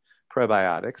spore-based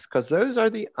probiotics, because those are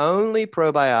the only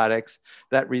probiotics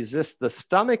that resist the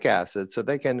stomach acid. So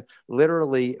they can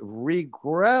literally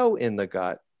regrow in the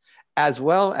gut, as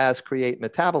well as create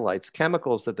metabolites,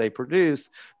 chemicals that they produce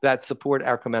that support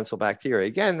our commensal bacteria.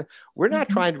 Again, we're not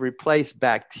Mhm. trying to replace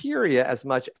bacteria as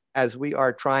much as we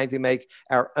are trying to make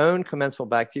our own commensal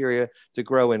bacteria to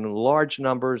grow in large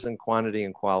numbers and quantity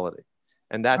and quality.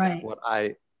 And that's Right. what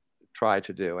I try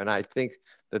to do. And I think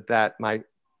that my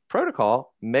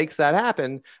protocol makes that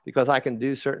happen because I can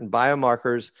do certain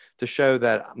biomarkers to show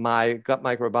that my gut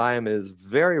microbiome is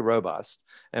very robust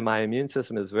and my immune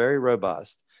system is very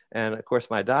robust. And of course,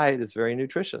 my diet is very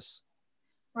nutritious.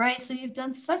 Right. So you've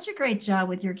done such a great job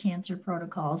with your cancer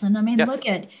protocols. And I mean, look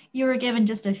Yes. at you were given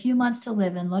just a few months to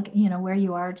live and look, where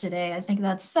you are today. I think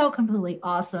that's so completely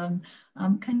awesome.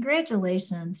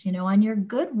 Congratulations, on your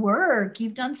good work.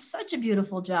 You've done such a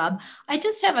beautiful job. I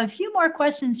just have a few more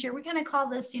questions here. We're going to call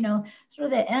this, sort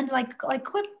of the end, like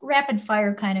quick rapid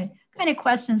fire kind of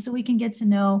questions so we can get to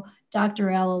know Dr.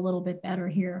 L a little bit better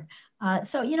here.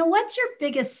 So, what's your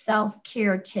biggest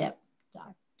self-care tip,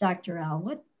 Dr. L?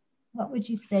 What would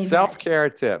you say that is? Self-care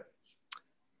tip: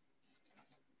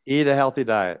 eat a healthy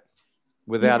diet, Eat a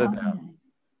without a healthy doubt,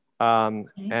 diet.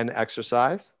 Okay. and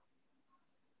exercise.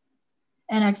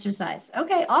 And exercise.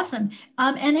 Okay, awesome.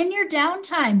 And in your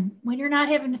downtime, when you're not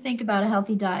having to think about a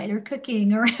healthy diet or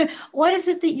cooking, or what is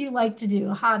it that you like to do?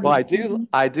 Well, Hobbies?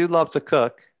 I do love to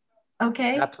cook.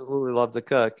 Okay, Absolutely love to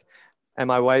cook. And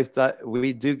my wife,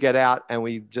 we do get out and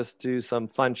we just do some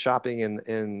fun shopping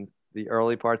in the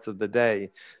early parts of the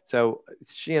day. So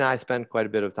she and I spend quite a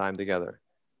bit of time together.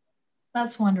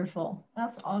 that's wonderful.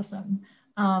 That's awesome.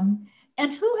 And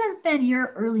who have been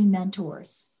your early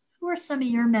mentors? Who are some of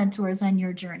your mentors on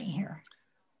your journey here?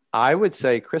 I would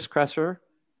say Chris Kresser,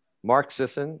 Mark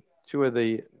Sisson, two of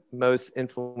the most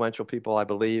influential people, I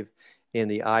believe, in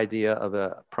the idea of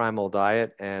a primal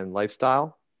diet and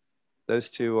lifestyle. Those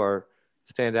two are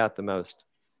stand out the most.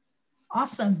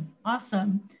 Awesome,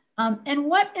 awesome. And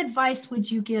what advice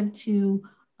would you give to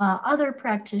other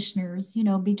practitioners,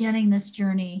 beginning this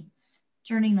journey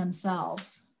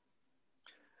themselves?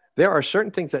 There are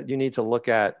certain things that you need to look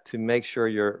at to make sure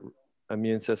your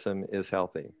immune system is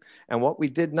healthy. And what we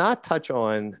did not touch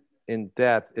on in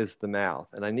depth is the mouth.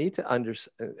 And I need to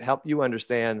help you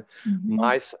understand Mhm.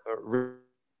 my,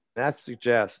 that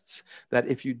suggests that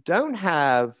if you don't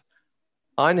have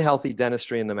unhealthy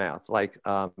dentistry in the mouth, like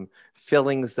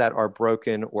fillings that are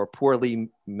broken or poorly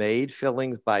made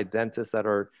fillings by dentists that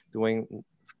are doing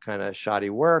kind of shoddy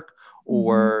work, Mhm.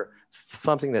 or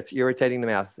something that's irritating the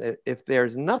mouth. If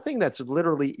there's nothing that's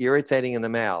literally irritating in the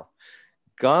mouth,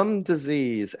 gum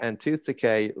disease and tooth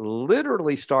decay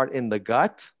literally start in the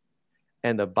gut,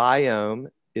 and the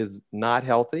biome is not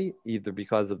healthy either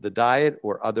because of the diet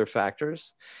or other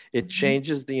factors. It Mhm.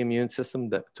 changes the immune system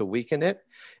to weaken it.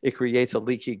 It creates a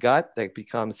leaky gut that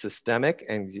becomes systemic,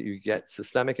 and you get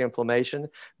systemic inflammation.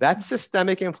 That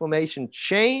systemic inflammation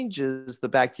changes the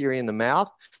bacteria in the mouth,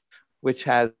 which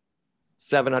has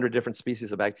 700 different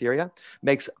species of bacteria,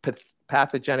 makes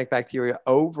pathogenic bacteria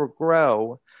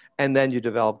overgrow, and then you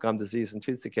develop gum disease and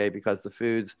tooth decay because the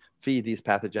foods feed these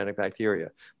pathogenic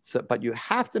bacteria. So, but you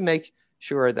have to make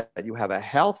sure that you have a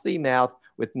healthy mouth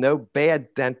with no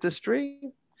bad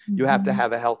dentistry. You have to Mhm.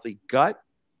 have a healthy gut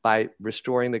by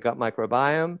restoring the gut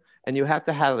microbiome, and you have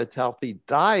to have a healthy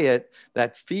diet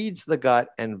that feeds the gut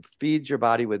and feeds your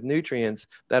body with nutrients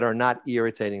that are not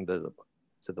irritating to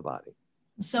the body.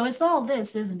 So it's all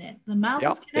this, isn't it? The mouth is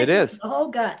Yep, it connected to is. the whole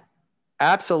gut.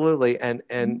 Absolutely. And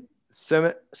Mhm.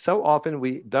 so often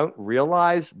we don't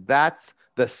realize that's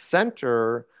the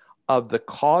center of the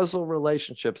causal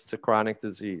relationships to chronic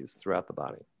disease throughout the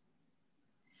body.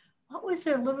 What was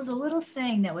there? There was a little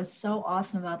saying that was so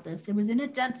awesome about this. It was in a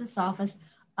dentist's office.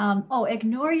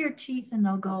 Ignore your teeth and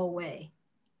they'll go away.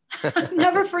 I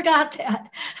never forgot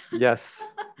that.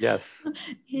 Yes, yes,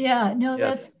 Yeah, no,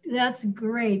 yes. that's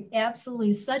great.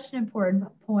 Absolutely, such an important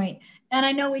point. And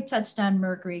I know we touched on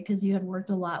mercury because you had worked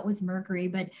a lot with mercury,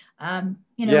 but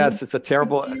Yes, it's a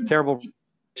terrible, you, terrible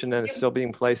and it's you still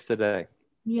being placed today.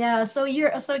 yeah. So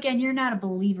again, you're not a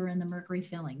believer in the mercury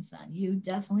fillings, then you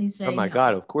definitely Oh say my no.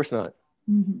 God, of course not.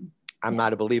 Hmm. I'm Yeah.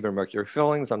 not a believer in mercury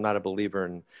fillings. I'm not a believer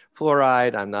in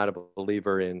fluoride. I'm not a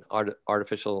believer in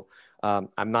artificial.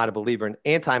 I'm not a believer in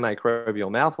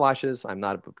antimicrobial mouthwashes. I'm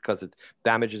not because it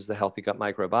damages the healthy gut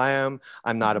microbiome.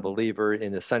 I'm not a Mhm. believer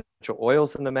in essential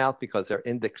oils in the mouth because they're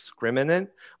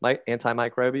indiscriminate, like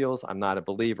antimicrobials. I'm not a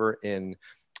believer in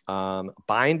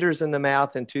binders in the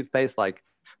mouth and toothpaste like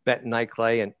bentonite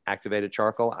clay and activated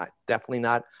charcoal. I'm definitely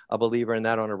not a believer in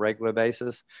that on a regular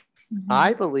basis.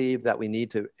 I Mhm. believe that we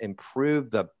need to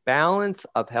improve the balance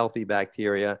of healthy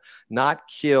bacteria, not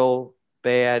kill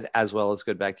bad as well as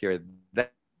good bacteria.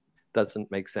 That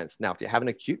doesn't make sense. Now, if you have an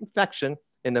acute infection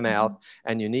in the mouth Mhm.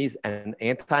 and you need an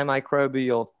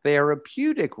antimicrobial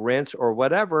therapeutic rinse or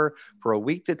whatever for a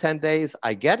week to 10 days,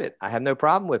 I get it. I have no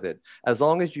problem with it. As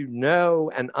long as you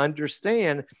know and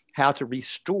understand how to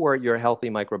restore your healthy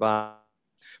microbiome.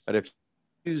 But if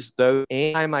you use those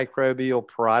antimicrobial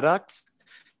products,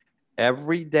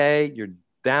 every day, you're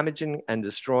damaging and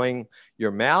destroying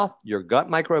your mouth, your gut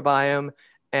microbiome,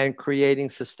 and creating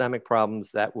systemic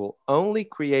problems that will only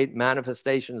create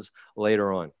manifestations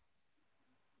later on.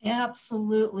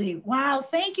 Absolutely. Wow.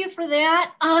 Thank you for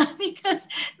that, because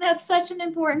that's such an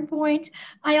important point.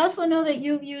 I also know that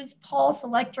you've used pulse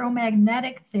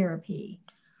electromagnetic therapy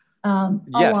a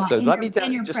Yes. lot So let me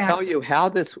in your just tell practice. you how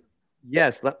this.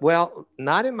 Yes. Well,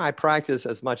 not in my practice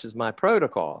as much as my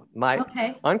protocol. My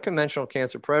Okay. unconventional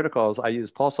cancer protocols, I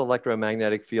use pulse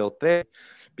electromagnetic field therapy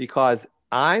because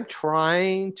I'm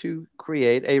trying to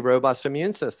create a robust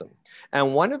immune system.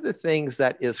 And one of the things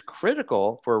that is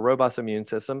critical for a robust immune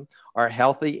system are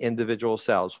healthy individual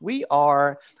cells. We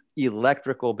are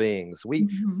electrical beings.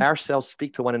 Mhm. Our cells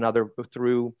speak to one another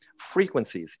through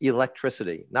frequencies,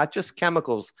 electricity, not just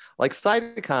chemicals like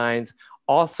cytokines,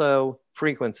 also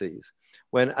frequencies.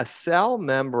 When a cell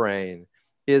membrane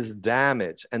is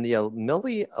damaged and the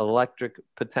millielectric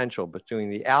potential between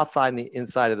the outside and the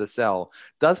inside of the cell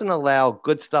doesn't allow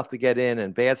good stuff to get in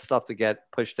and bad stuff to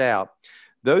get pushed out,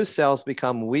 those cells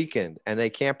become weakened and they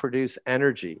can't produce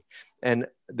energy. And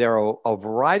there are a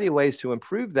variety of ways to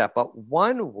improve that. But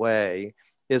one way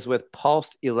is with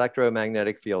pulsed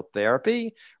electromagnetic field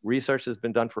therapy. Research has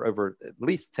been done for over at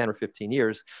least 10 or 15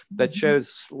 years that Mhm.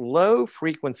 shows low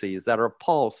frequencies that are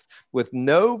pulsed with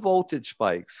no voltage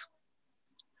spikes,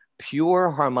 pure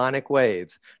harmonic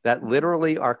waves that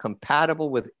literally are compatible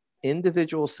with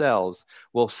individual cells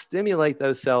will stimulate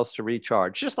those cells to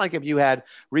recharge. Just like if you had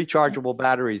rechargeable Yes.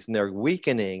 batteries and they're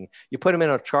weakening, you put them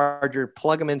in a charger,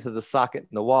 plug them into the socket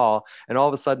in the wall, and all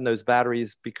of a sudden those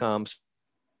batteries become,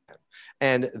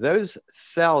 and those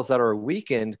cells that are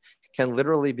weakened can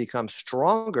literally become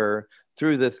stronger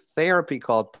through the therapy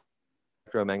called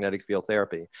electromagnetic field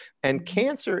therapy. And Mhm.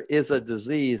 cancer is a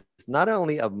disease not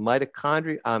only of metabolic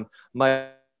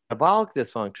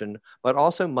dysfunction, but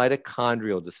also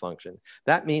mitochondrial dysfunction.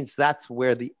 That means that's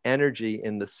where the energy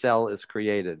in the cell is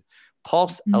created.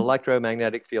 Pulse Mhm.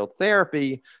 electromagnetic field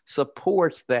therapy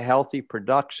supports the healthy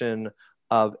production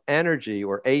of energy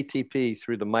or ATP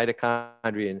through the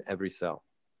mitochondria in every cell.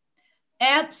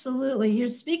 Absolutely. You're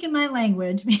speaking my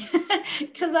language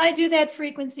because I do that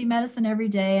frequency medicine every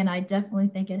day. And I definitely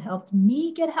think it helped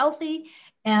me get healthy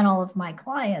and all of my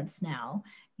clients now,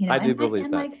 I do believe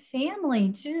and that. my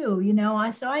family too.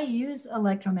 So I use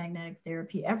electromagnetic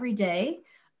therapy every day,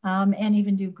 and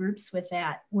even do groups with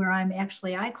that where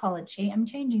I call it, I'm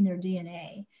changing their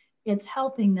DNA. It's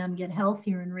helping them get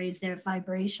healthier and raise their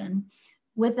vibration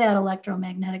with that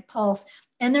electromagnetic pulse.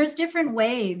 And there's different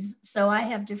waves. So I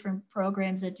have different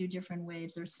programs that do different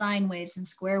waves. There's sine waves and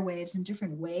square waves and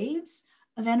different waves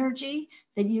of energy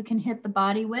that you can hit the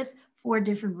body with for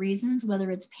different reasons, whether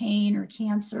it's pain or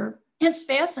cancer. It's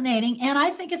fascinating. And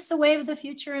I think it's the way of the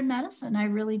future in medicine. I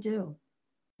really do.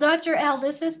 Dr. Al,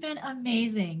 this has been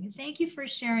amazing. Thank you for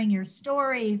sharing your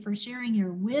story, for sharing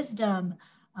your wisdom,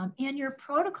 and your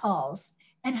protocols,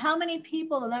 and how many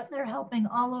people that they're helping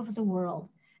all over the world.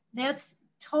 That's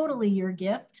totally your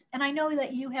gift. And I know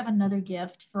that you have another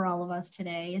gift for all of us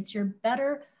today. It's your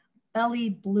Better Belly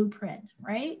Blueprint,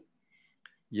 right?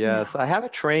 Yeah. Yes, I have a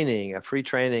free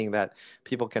training that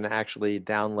people can actually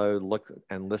download, look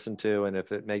and listen to. And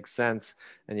if it makes sense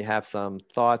and you have some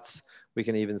thoughts, we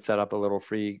can even set up a little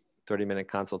free 30-minute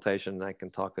consultation and I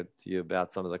can talk to you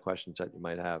about some of the questions that you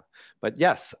might have. But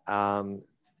yes,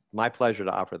 my pleasure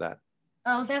to offer that.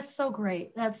 Oh, that's so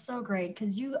great. That's so great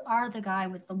because you are the guy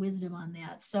with the wisdom on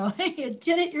that. So you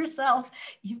did it yourself.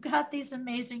 You've got these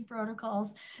amazing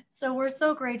protocols. So we're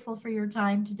so grateful for your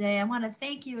time today. I want to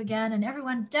thank you again. And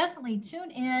everyone, definitely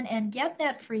tune in and get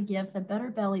that free gift, the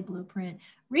Better Belly Blueprint.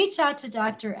 Reach out to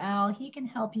Dr. Al. He can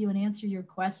help you and answer your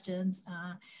questions.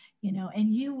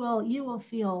 And you will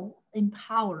feel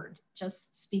empowered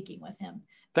just speaking with him.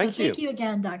 So Thank thank you. you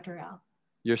again, Dr. Al.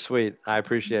 You're sweet. I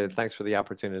appreciate it. Thanks for the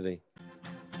opportunity.